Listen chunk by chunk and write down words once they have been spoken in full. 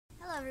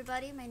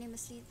everybody, my name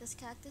is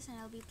SleeplessCactus and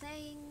I'll be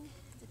playing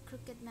The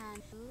Crooked Man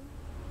 2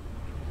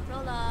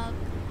 Prologue.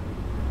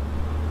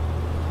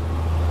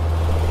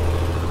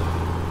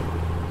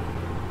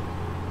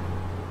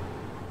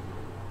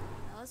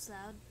 That was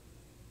loud.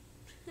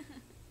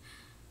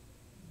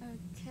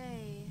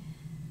 Okay.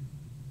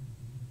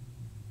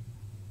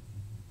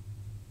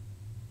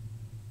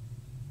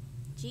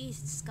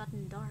 Jeez, it's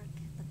gotten dark,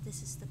 but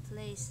this is the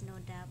place, no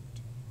doubt.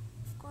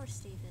 Of course,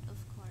 David,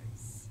 of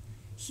course.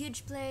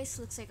 Huge place,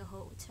 looks like a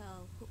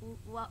hotel.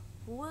 What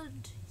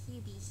would he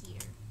be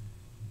here?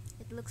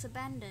 It looks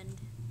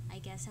abandoned. I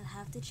guess I'll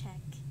have to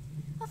check.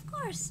 Of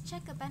course,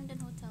 check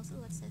abandoned hotels.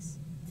 Oh, what's this?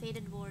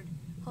 Faded board.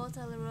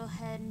 Hotel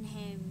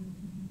Rohenheim,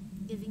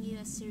 giving you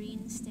a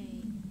serene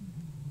stay.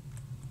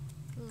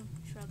 Ooh,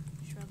 shrub,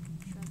 shrub,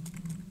 shrub.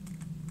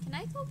 Can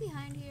I go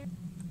behind here?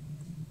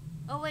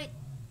 Oh wait,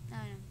 no,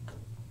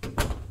 no.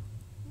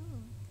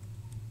 Ooh.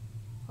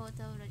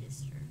 Hotel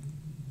register.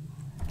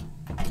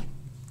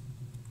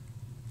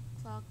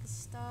 Clock is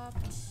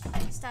stopped.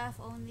 Staff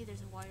only.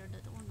 There's a wire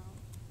that. Oh no.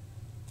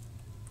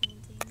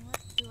 Painting.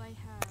 What do I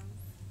have?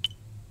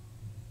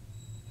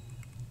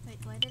 Wait,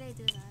 why did I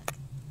do that?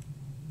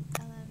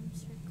 LM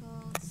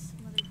circles.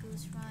 Mother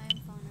Goose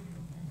rhyme. Found under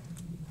the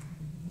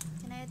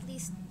bed. Can I at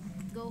least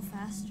go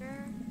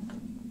faster?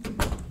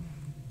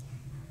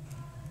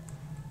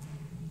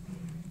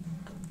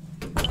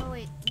 Oh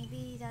wait,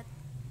 maybe that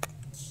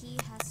key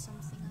has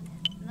something on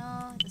it.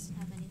 No, it doesn't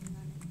have anything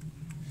on it.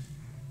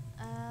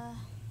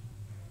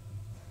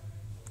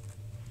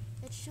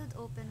 It should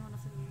open one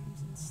of the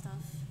rooms and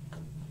stuff.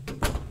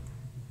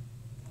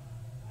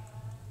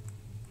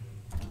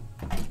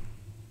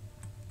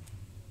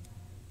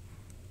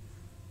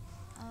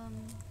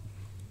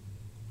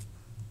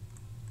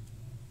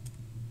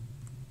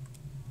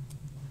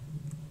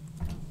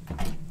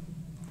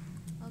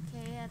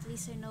 Okay, at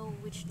least I know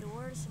which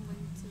doors I'm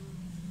going to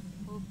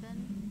open.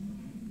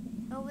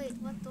 Oh wait,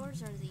 what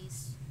doors are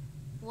these?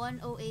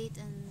 108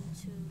 and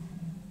 2.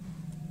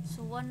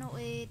 So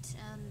 108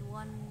 and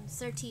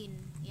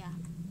 113. Yeah,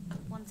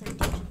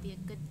 113 should be a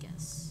good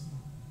guess.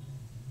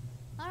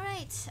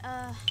 Alright,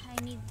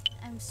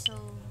 I'm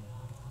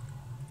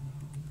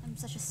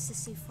such a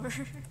sissy for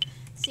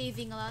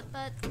saving a lot,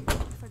 but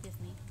forgive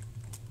me.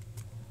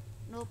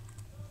 Nope.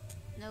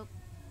 Nope.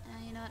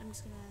 You know what, I'm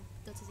just gonna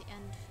go to the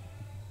end.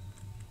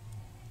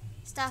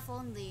 Staff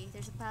only.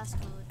 There's a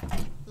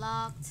passcode.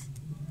 Locked.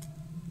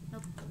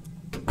 Nope.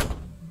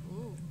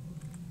 Ooh.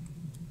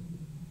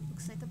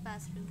 Looks like a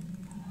bathroom.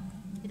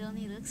 It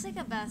only looks like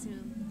a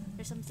bathroom.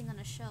 There's something on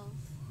a shelf.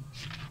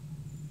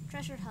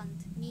 Treasure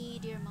hunt. Me,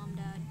 dear mom,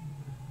 dad.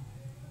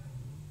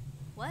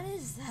 What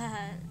is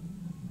that?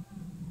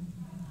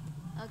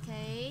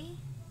 Okay.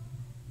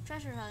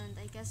 Treasure hunt.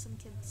 I guess some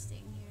kid's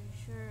staying here.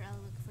 Sure, I'll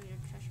look for your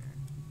treasure.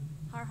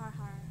 Har har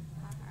har.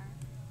 Har har.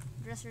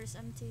 Dresser is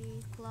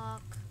empty.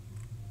 Clock.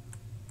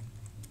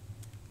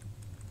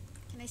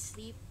 Can I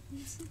sleep?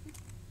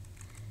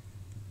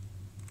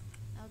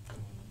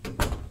 Okay.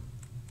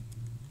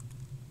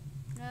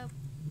 Nope.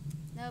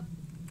 Nope.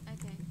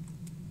 Okay.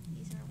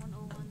 These are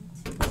 101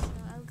 too, so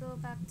I'll go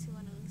back to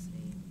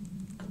 103.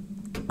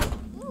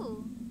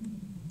 Ooh!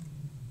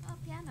 Oh,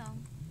 piano.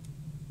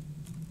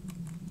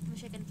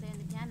 Wish I can play on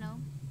the piano.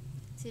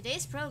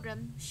 Today's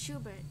program,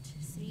 Schubert.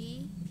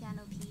 3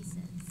 piano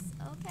pieces.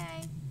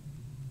 Okay.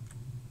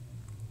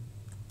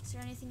 Is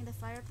there anything in the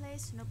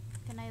fireplace? Nope.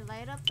 Can I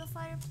light up the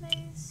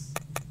fireplace?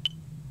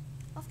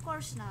 Of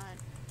course not.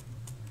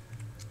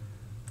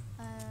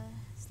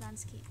 It's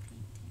landscape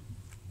painting.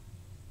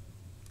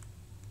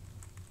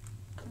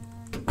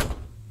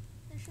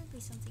 There should be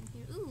something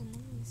here. Ooh,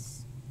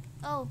 moose.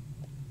 Oh,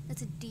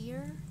 that's a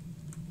deer?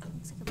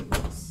 Looks like a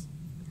moose.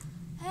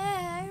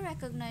 Hey, I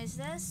recognize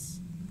this.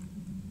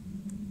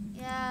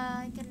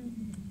 Yeah,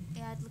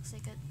 yeah, it looks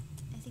like it.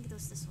 I think it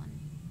was this one.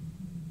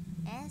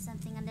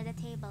 Something under the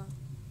table.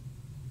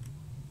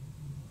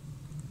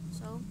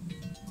 So,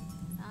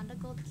 found a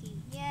gold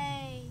key.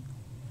 Yay!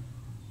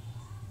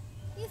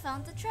 You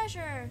found the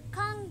treasure!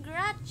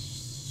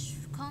 Congrats!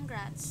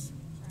 Congrats.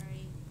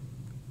 Sorry.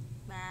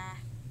 Bah.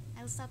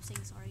 I'll stop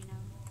saying sorry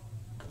now.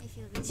 I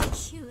feel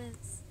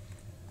ridiculous.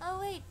 Oh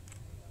wait!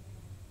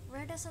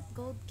 Where does that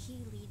gold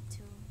key lead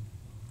to?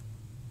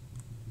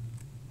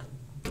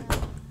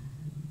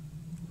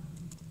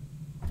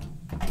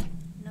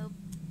 Nope.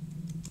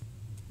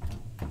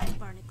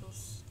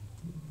 Barnacles.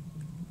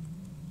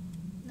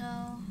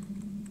 No.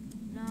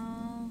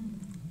 No.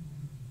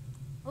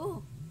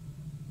 Oh!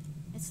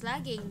 It's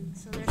lagging,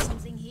 so there's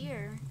something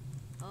here.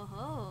 Oh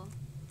ho!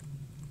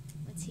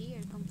 What's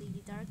here?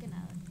 Completely darkened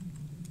out.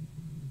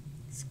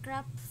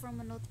 Scrap from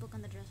a notebook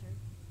on the dresser.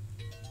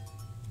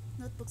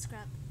 Notebook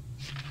scrap.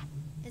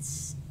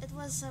 It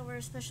was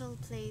our special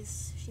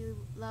place. She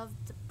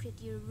loved the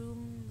pretty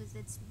room with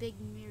its big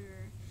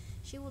mirror.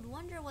 She would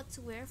wonder what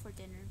to wear for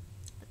dinner.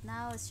 But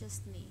now it's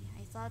just me.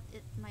 I thought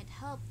it might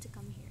help to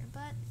come here,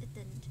 but it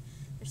didn't.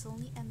 There's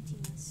only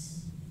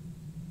emptiness.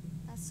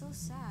 That's so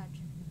sad.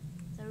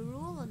 The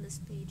rule on this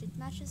page, it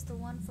matches the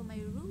one from my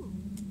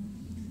room.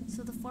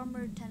 So the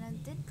former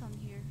tenant did come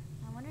here.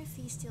 I wonder if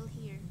he's still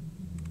here.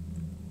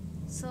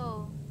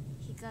 So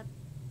he got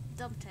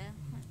dumped, eh?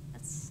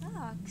 That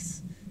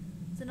sucks.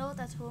 The note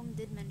at home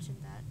did mention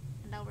that,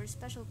 and our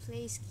special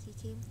place he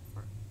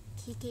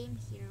came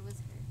here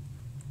with her.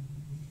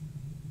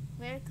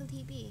 Where could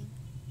he be?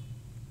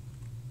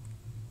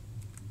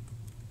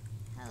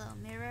 Hello,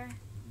 mirror.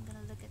 I'm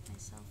gonna look at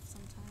myself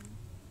sometime.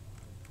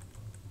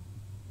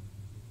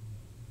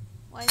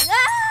 Why?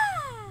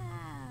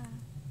 Ah!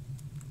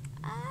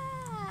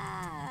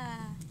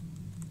 Ah!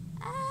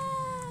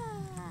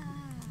 Ah!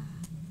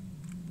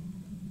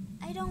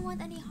 I don't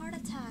want any heart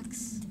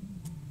attacks.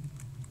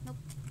 Nope.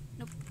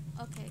 Nope.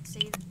 Okay,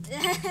 save.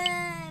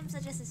 I'm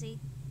such a sissy.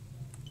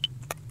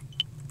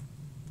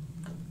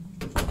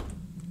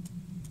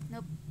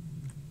 Nope.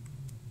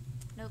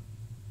 Nope.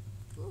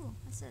 Ooh,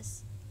 what's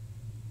this?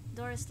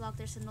 Door is locked.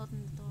 There's a note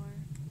on the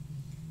door.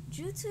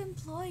 Due to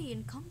employee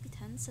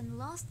incompetence and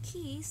lost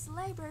keys, the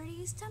library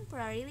is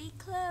temporarily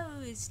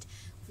closed.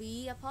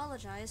 We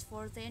apologize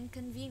for the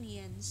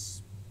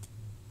inconvenience.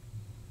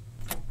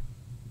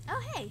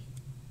 Oh, hey!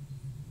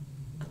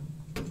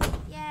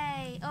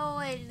 Yay! Oh,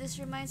 wait, this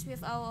reminds me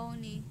of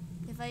Aoni.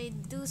 If I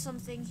do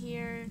something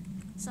here,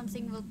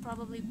 something will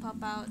probably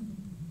pop out.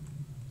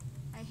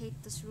 I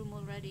hate this room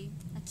already.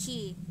 A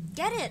key.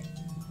 Get it!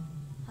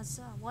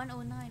 Huzzah,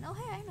 109. Oh,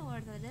 hey, I know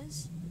where that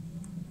is.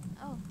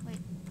 Oh,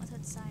 wait, what's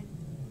that sign?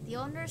 The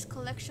owner's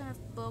collection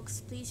of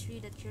books, please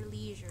read at your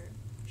leisure.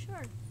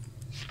 Sure.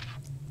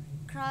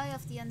 Cry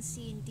of the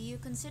unseen. Do you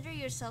consider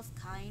yourself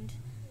kind?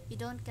 You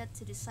don't get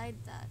to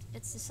decide that.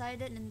 It's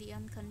decided in the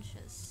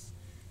unconscious.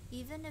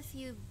 Even if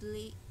you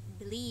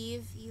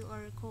believe you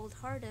are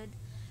cold-hearted,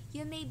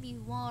 you may be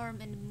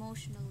warm and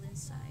emotional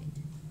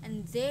inside.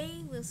 And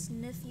they will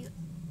sniff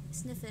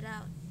it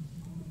out.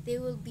 They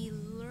will be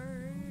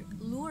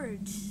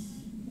lured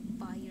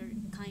by your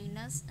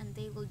kindness, and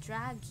they will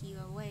drag you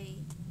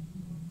away.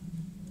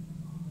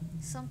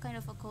 Some kind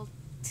of occult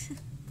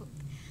book.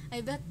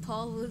 I bet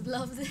Paul would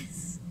love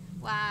this.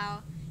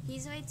 Wow,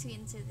 he's way too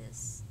into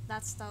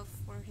that stuff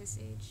for his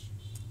age.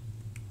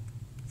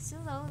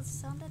 Still though, it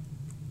sounded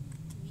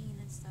mean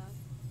and stuff.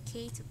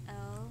 K to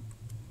L,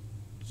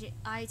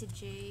 I to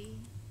J,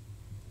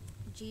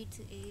 G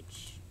to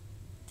H,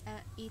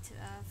 E to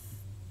F,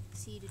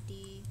 C to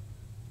D,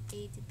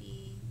 A to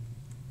B,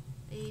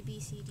 A, B,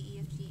 C, D, E,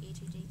 F, G,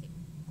 H, I, J, K.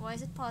 Why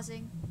is it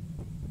pausing?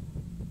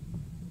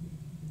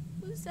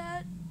 Who's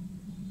that?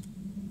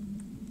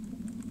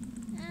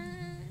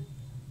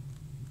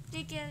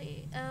 J,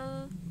 K,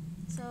 L.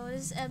 So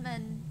this is M,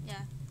 N,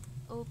 yeah.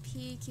 O,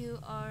 P, Q,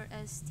 R,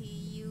 S, T,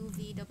 U,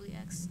 V, W,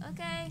 X.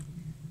 Okay.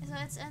 So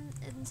it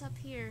ends up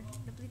here.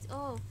 W,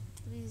 oh,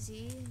 W, Z,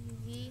 U,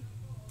 V,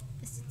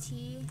 S,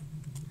 T.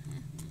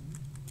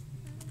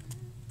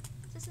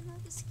 Doesn't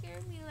have to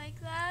scare me like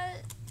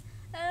that.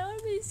 I don't want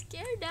to be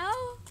scared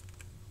now.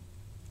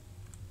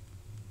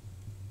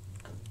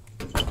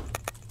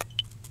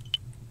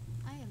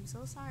 I am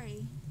so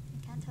sorry. I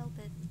can't help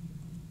it.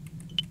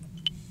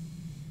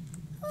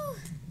 Whew.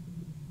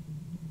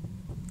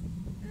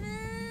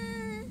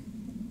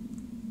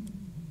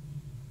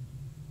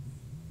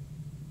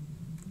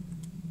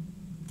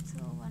 So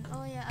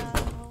oh yeah,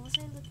 what was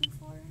I looking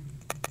for?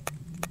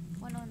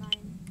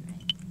 109,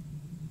 right?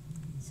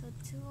 So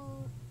 20.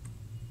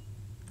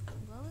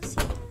 What was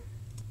here?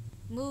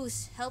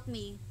 Moose, help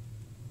me.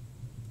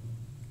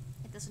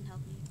 It doesn't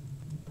help me.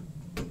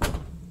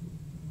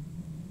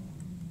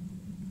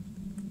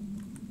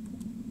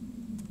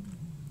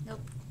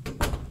 Nope.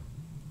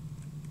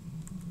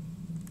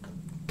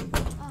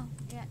 Oh,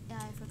 yeah,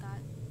 I forgot.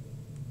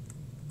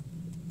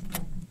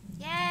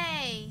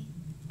 Yay!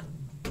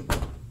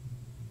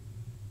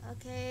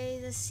 Okay,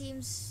 this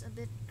seems a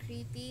bit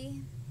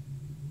creepy.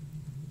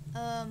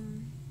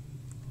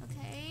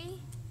 Okay.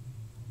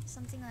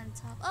 Something on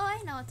top. Oh,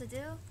 I know what to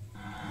do.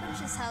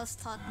 Punch's house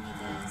taught me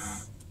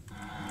this.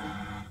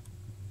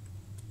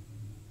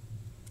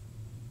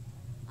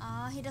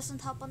 He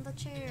doesn't hop on the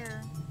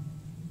chair.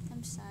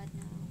 I'm sad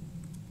now.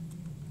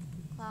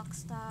 Clock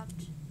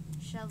stopped.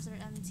 Shelves are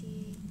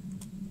empty.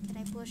 Can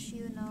I push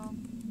you? No.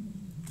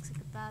 Looks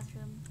like a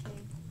bathroom.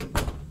 Okay.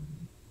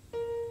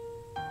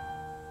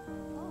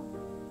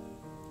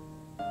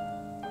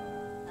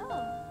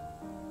 Oh.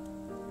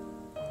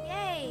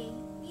 Yay!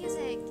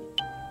 Music!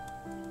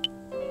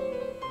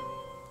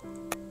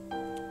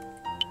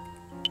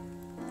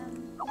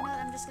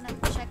 I'm just gonna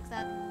check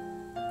that.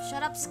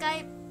 Shut up,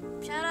 Skype!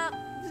 Shut up!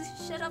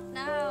 Shut up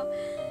now!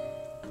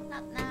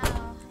 Not now.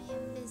 I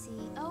am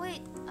busy. Oh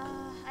wait,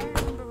 I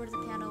remember where the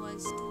piano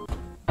was.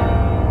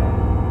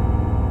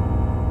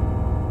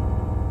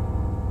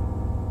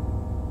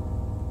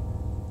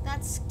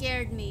 That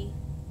scared me.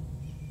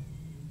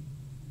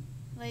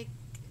 Like,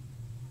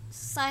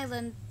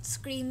 silent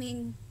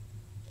screaming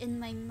in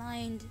my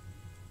mind.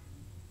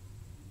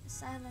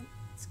 Silent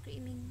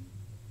screaming.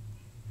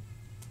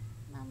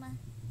 Mama,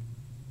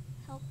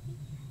 help me.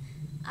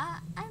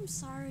 I'm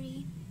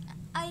sorry.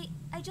 I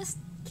just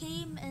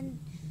came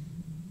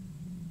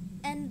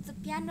and the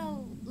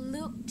piano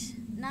looked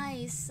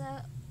Nice.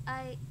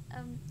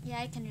 Yeah,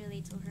 I can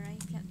relate to her.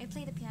 I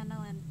play the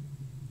piano and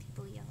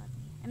people yell at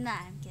me.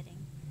 I'm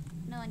kidding.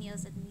 No one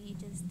yells at me.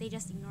 They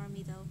just ignore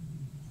me though,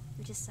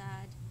 which is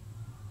sad.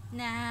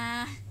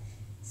 Nah.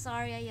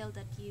 Sorry, I yelled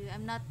at you.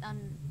 I'm not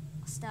on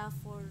staff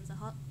for the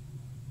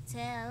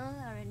hotel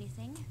or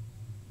anything.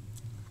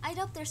 I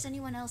doubt there's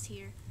anyone else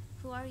here.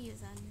 Who are you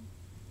then?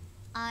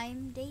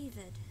 I'm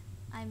David.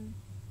 I'm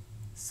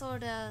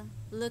sorta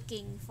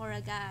looking for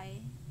a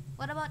guy.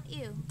 What about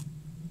you?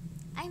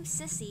 I'm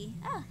Sissi.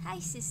 Oh, hi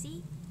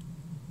Sissi.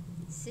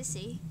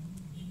 Sissi?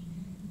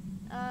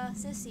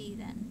 Sissi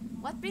then.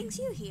 What brings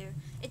you here?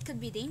 It could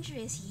be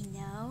dangerous, you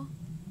know.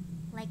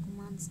 Like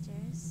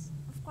monsters.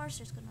 Of course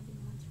there's gonna be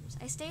monsters.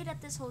 I stayed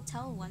at this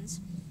hotel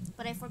once,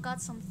 but I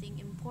forgot something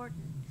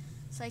important.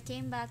 So I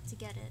came back to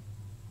get it.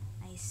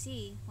 I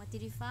see. What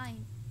did you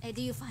find?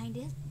 Do you find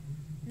it?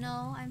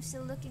 No, I'm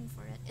still looking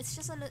for it. It's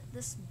just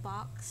this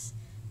box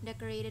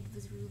decorated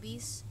with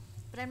rubies,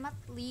 but I'm not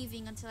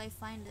leaving until I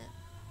find it.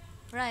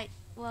 Right.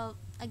 Well,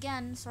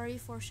 again, sorry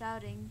for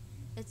shouting.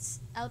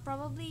 I'll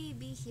probably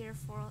be here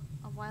for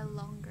a while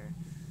longer,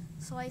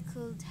 so I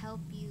could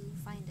help you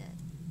find it.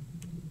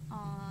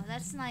 Aw,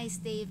 that's nice,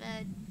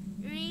 David.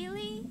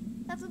 Really?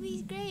 That would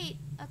be great.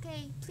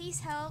 Okay,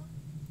 please help.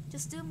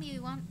 Just do me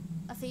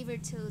a favor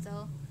too,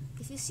 though.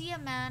 If you see a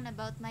man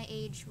about my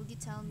age, would you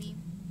tell me?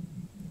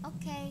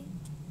 Okay.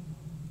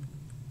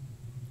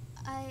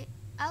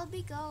 I'll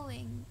be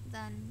going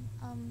then.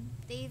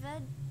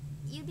 David,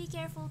 you be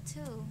careful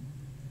too.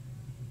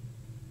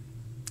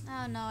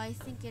 Oh no, I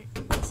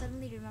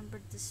suddenly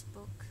remembered this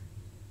book.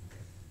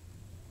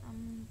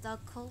 The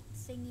cult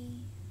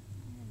thingy.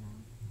 I don't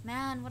know.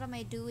 Man, what am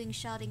I doing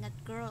shouting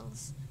at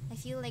girls? I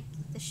feel like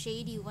the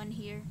shady one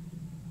here.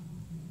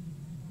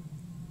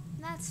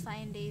 That's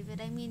fine, David.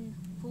 I mean,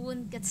 who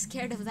wouldn't get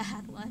scared of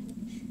that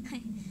one?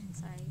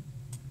 Sorry.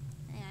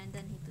 Yeah, and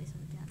then he plays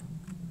on the piano.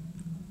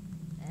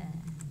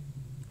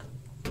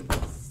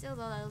 Still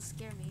though, that'll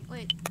scare me.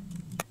 Wait.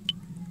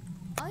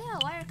 Oh yeah,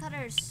 wire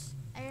cutters.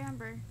 I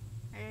remember.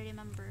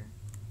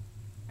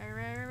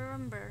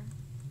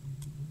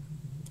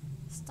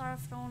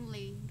 Starved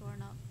only,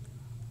 doorknob.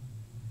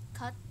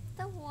 Cut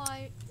the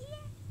wire.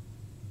 Yeah.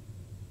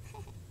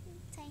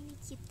 Tiny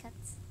cute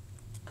cuts.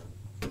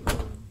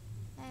 Ooh.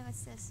 Hey,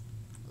 what's this?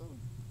 Ooh.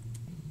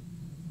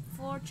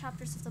 4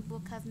 chapters of the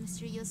book have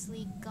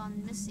mysteriously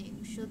gone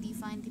missing. Should you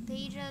find the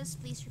pages,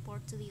 please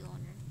report to the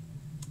owner.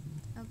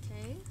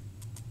 Okay.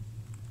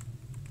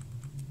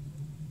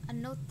 A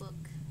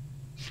notebook.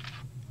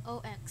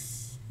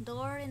 OX.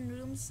 Door in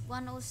rooms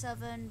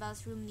 107,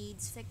 bathroom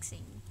needs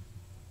fixing.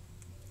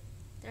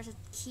 There's a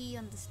key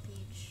on this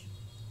page.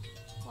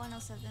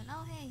 107.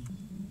 Oh hey.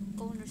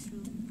 Owner's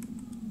room.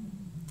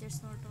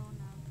 There's no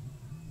doorknob.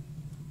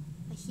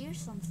 I hear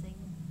something.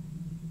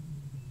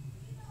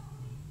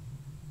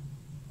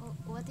 Oh,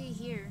 what do you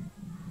hear?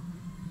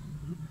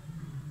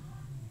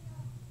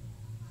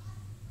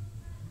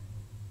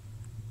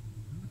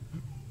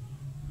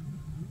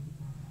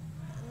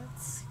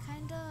 That's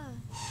kinda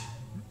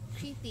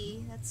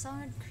creepy. That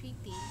sounded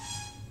creepy.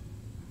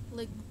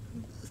 Like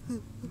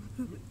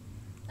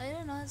I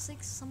don't know, it's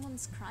like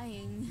someone's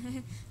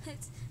crying.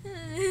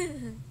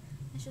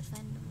 I should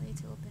find a way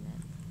to open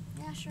it.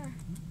 Yeah, sure.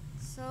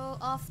 So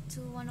off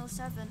to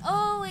 107.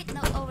 Oh wait,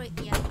 no, oh wait,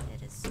 yeah,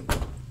 it is.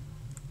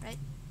 Right?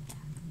 Yeah.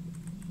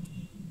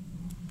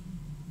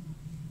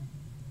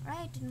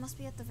 Right, it must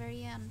be at the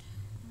very end.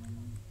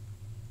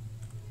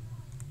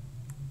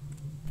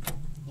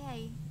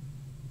 Yay.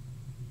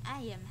 I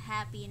am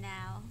happy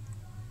now.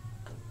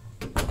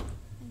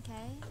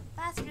 Okay.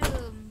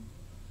 Bathroom.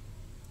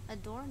 A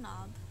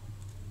doorknob.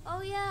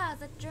 Oh yeah,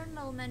 the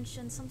journal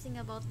mentioned something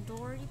about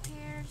door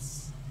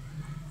repairs.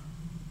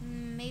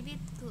 Maybe it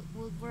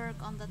will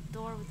work on the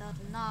door without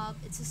a knob.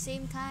 It's the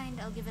same kind.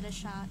 I'll give it a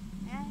shot.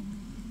 Yeah.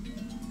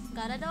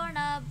 Got a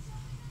doorknob.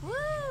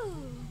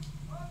 Woo!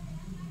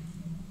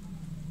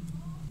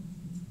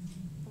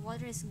 The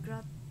water is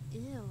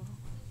Ew.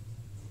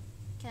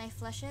 Can I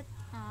flush it?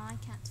 Oh, I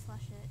can't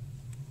flush it.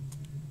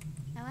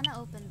 I wanna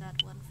open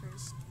that one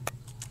first.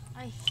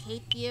 I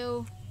hate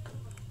you.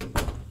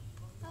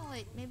 Oh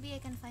wait, maybe I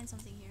can find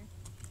something here.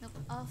 Nope,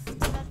 off to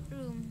that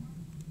room.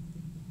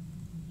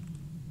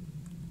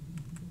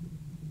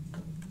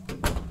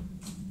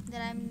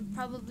 That I'm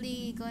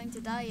probably going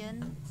to die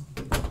in.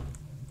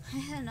 I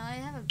don't know, I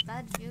have a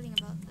bad feeling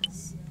about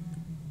this.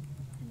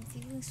 I'm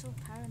feeling so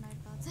paranoid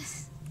about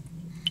this.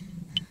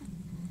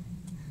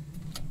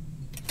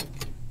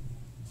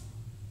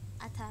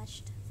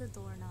 Attached the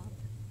doorknob.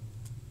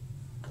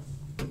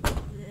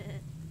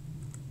 Blech.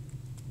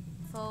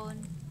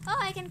 Phone. Oh,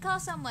 I can call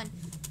someone.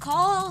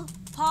 Call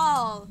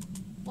Paul.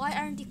 Why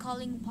aren't you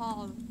calling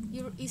Paul?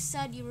 You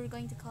said you were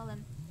going to call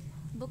him.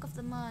 Book of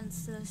the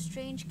month. The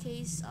strange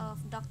case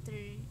of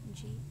Dr.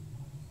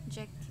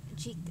 Jekyll.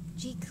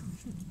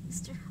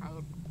 Mr.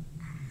 Hyde.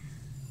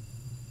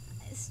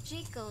 It's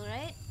Jekyll,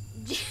 right?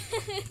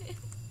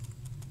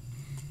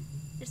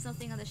 There's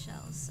nothing on the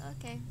shelves.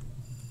 Okay.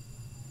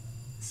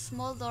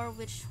 Small door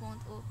which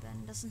won't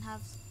open. Doesn't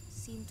have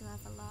seem to have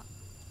a lock.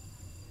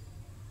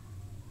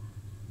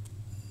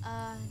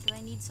 Do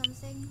I need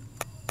something?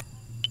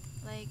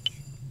 Like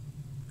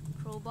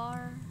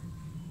crowbar?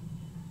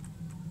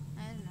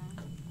 I don't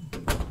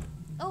know.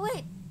 Oh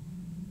wait!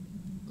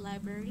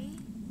 Library?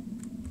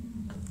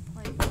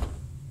 Wait.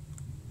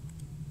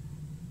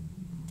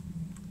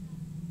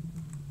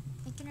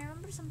 Can I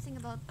remember something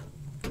about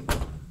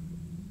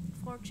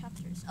 4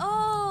 chapters?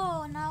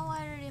 Oh, now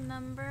I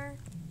remember.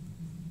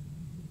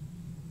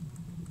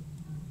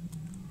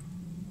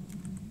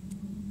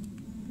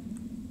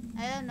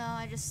 I don't know,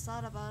 I just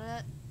thought about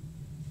it.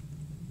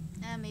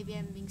 Maybe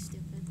I'm being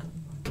stupid.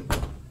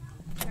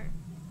 Sure.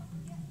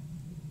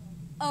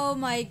 Oh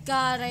my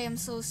god, I am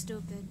so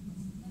stupid.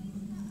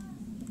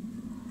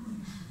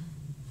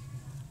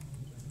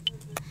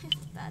 I have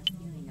a bad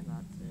feeling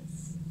about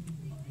this.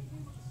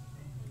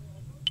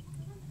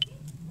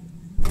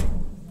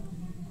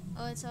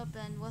 Oh, it's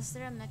open. Was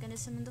there a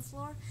mechanism in the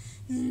floor?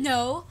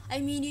 No! I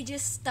mean, you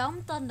just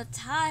stomped on the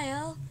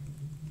tile.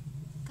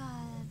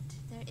 God,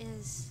 there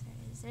is.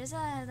 There's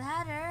a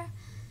ladder.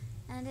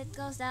 And it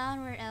goes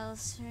down where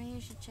else?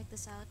 You should check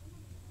this out.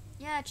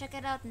 Yeah, check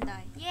it out and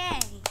die.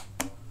 Yay!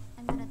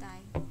 I'm gonna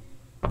die.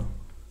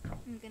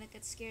 I'm gonna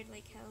get scared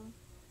like hell.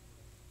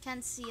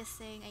 Can't see a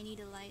thing. I need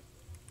a light.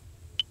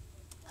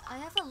 I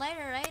have a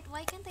lighter, right?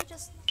 Why can't I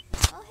just...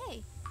 Oh,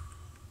 hey.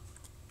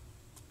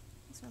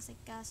 It smells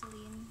like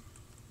gasoline.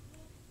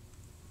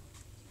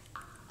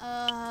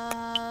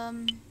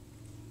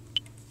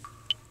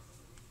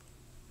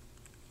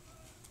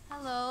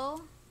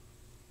 Hello?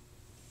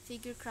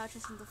 Figure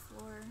crouches on the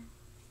floor.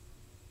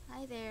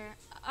 Hi there.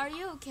 Are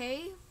you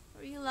okay?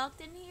 Are you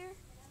locked in here?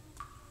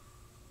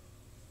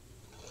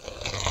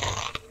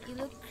 You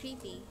look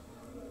creepy.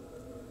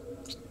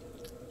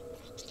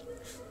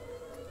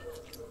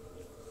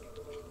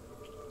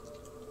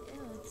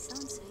 Ew, it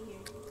sounds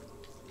weird.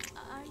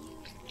 Are you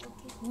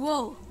okay?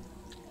 Whoa!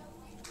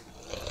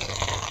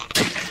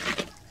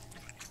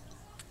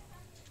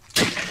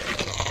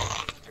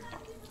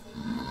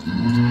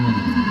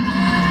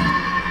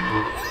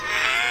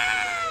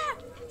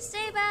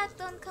 Stay back!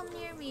 Don't come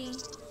near me.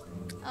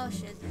 Oh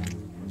shit.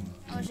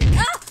 Oh shit.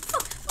 Ah!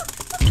 Fuck! Fuck!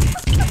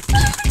 Fuck!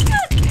 Fuck! Fuck!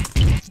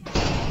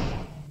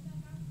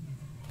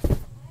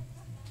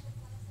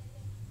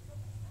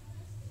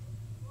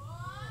 Oh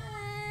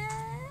my god!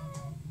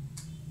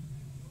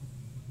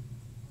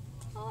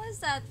 What was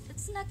that?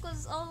 Its neck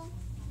was all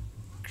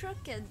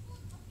crooked.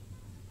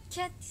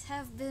 Can't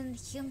have been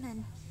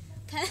human.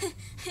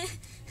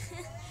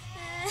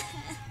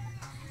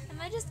 Am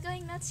I just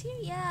going nuts here?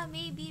 Yeah,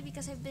 maybe,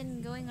 because I've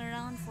been going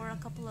around for a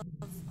couple of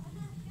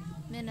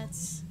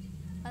minutes.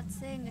 That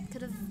thing, it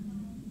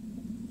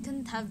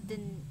couldn't have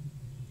been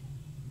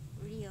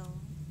real.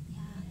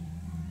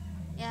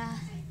 Yeah.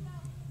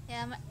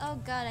 Oh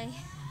god, I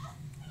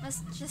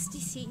must just be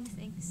seeing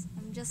things.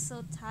 I'm just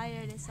so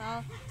tired.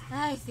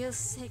 I feel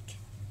sick.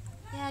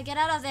 Yeah, get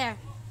out of there.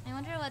 I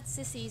wonder what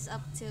Sissi's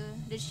up to.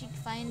 Did she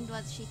find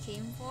what she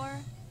came for?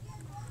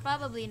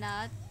 Probably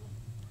not.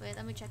 Wait,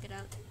 let me check it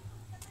out.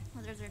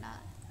 Whether or not.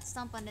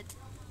 Stomp on it.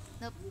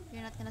 Nope,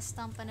 you're not gonna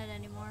stomp on it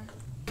anymore.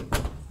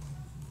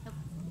 Nope,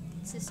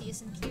 Sissi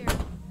isn't here.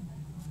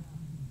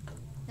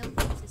 Nope,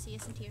 Sissi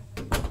isn't here.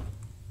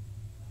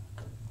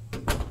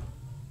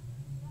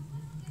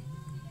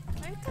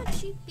 Where could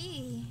she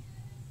be?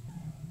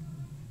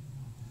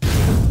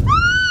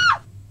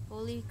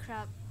 Holy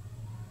crap.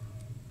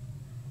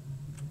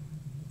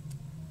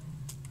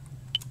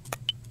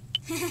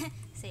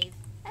 Save.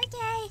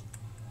 Okay.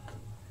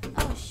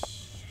 Oh,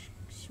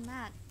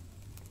 schmack.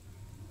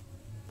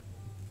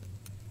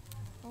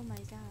 Oh my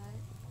god.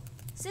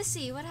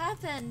 Sissi, what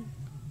happened?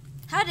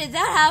 How did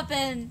that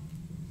happen?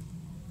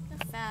 You're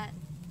fat.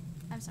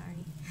 I'm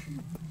sorry.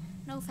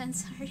 No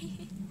offense,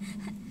 sorry.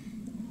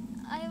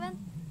 I went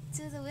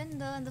to the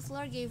window and the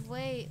floor gave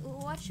way.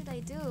 What should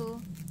I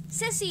do?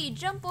 Sissi,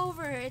 jump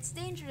over. It's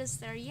dangerous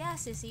there. Yeah,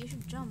 Sissi, you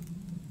should jump.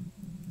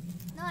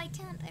 No, I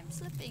can't. I'm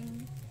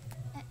slipping.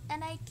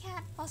 And I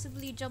can't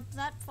possibly jump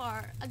that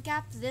far. A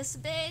gap this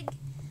big?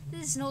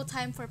 This is no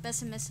time for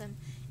pessimism.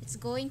 It's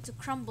going to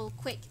crumble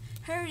quick.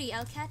 Hurry,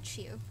 I'll catch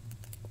you.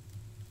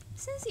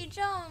 Sissi,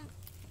 jump!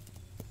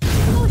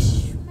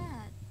 Push!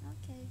 Mad.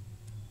 Okay.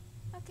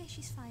 Okay,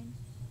 she's fine.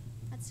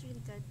 That's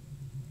really good.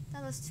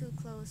 That was too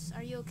close.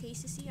 Are you okay,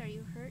 Sissi? Are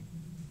you hurt?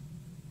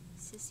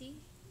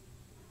 Sissi?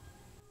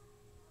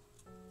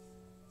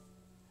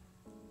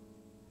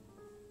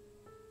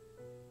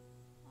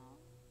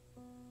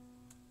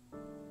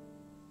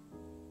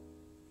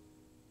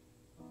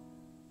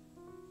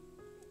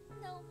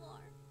 No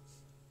more.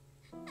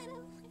 I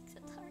don't like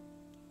the dark.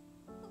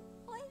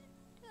 Why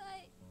do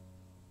I...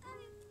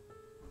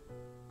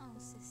 Oh,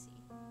 Sissi.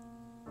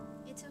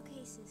 It's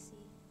okay,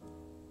 Sissi.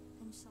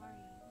 I'm sorry.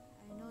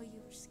 I know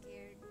you were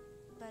scared,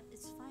 but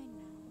it's fine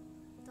now.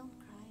 Don't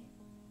cry.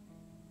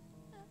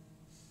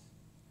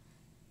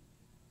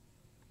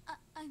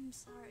 I'm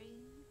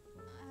sorry.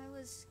 I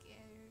was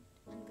scared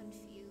and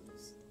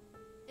confused.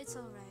 It's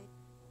alright.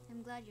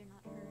 I'm glad you're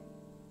not hurt.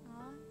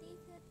 Aw,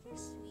 David, you're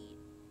sweet.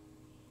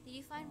 Did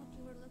you find what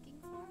you were looking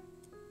for?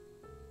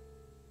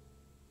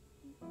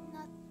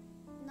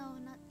 No,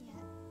 not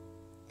yet.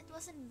 It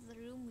wasn't in the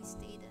room we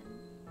stayed in.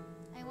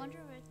 I wonder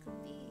where it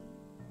could be.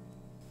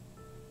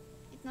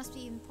 It must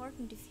be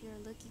important if you're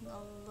looking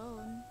all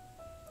alone.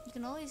 You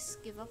can always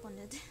give up on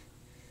it.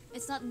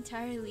 It's not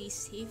entirely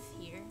safe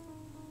here.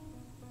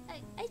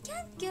 I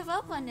can't give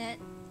up on it.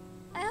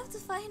 I have to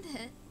find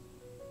it.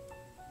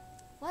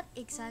 What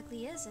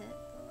exactly is it?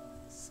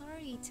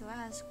 Sorry to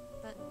ask,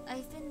 but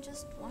I've been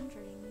just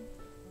wondering.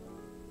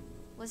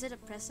 Was it a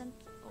present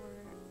or...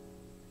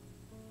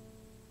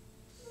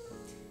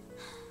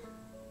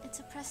 It's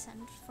a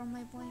present from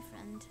my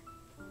boyfriend.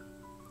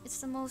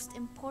 It's the most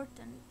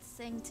important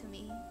thing to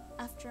me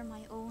after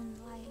my own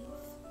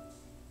life.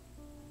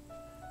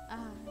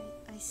 Ah,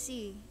 I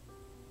see.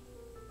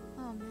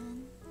 Oh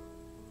man.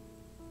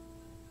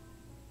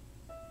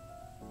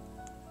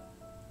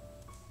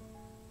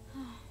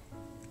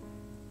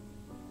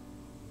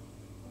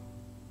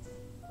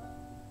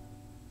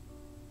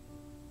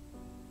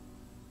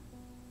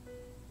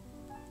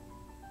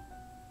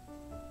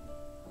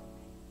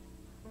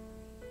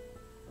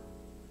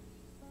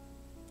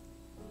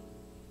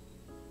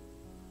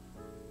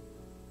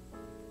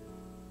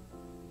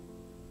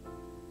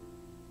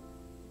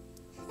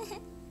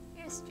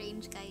 You're a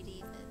strange guy,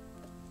 David.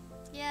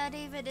 Yeah,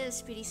 David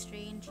is pretty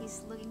strange.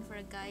 He's looking for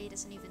a guy he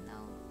doesn't even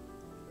know.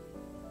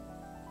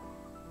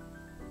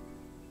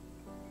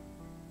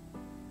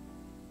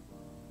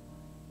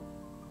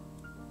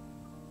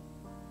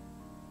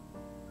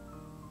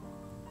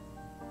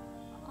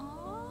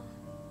 Aww.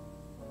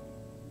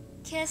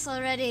 Kiss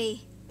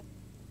already.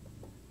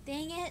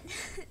 Dang it.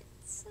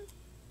 It's so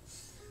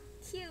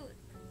cute.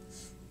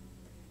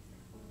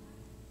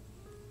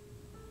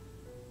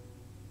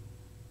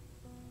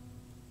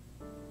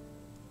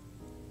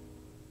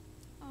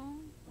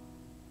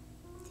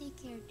 Take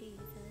care,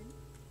 David.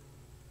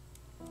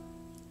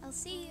 I'll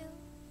see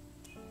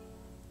you.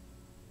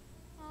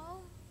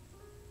 Oh,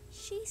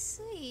 she's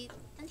sweet.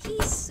 And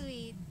he's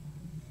sweet.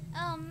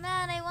 Oh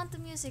man, I want the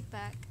music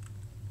back.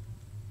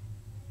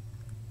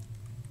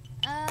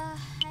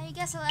 I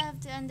guess I'll have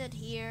to end it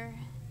here.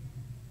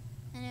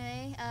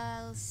 Anyway,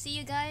 I'll see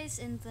you guys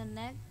in the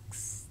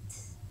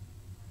next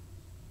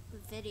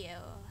video.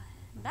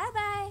 Bye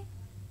bye.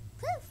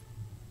 Woo!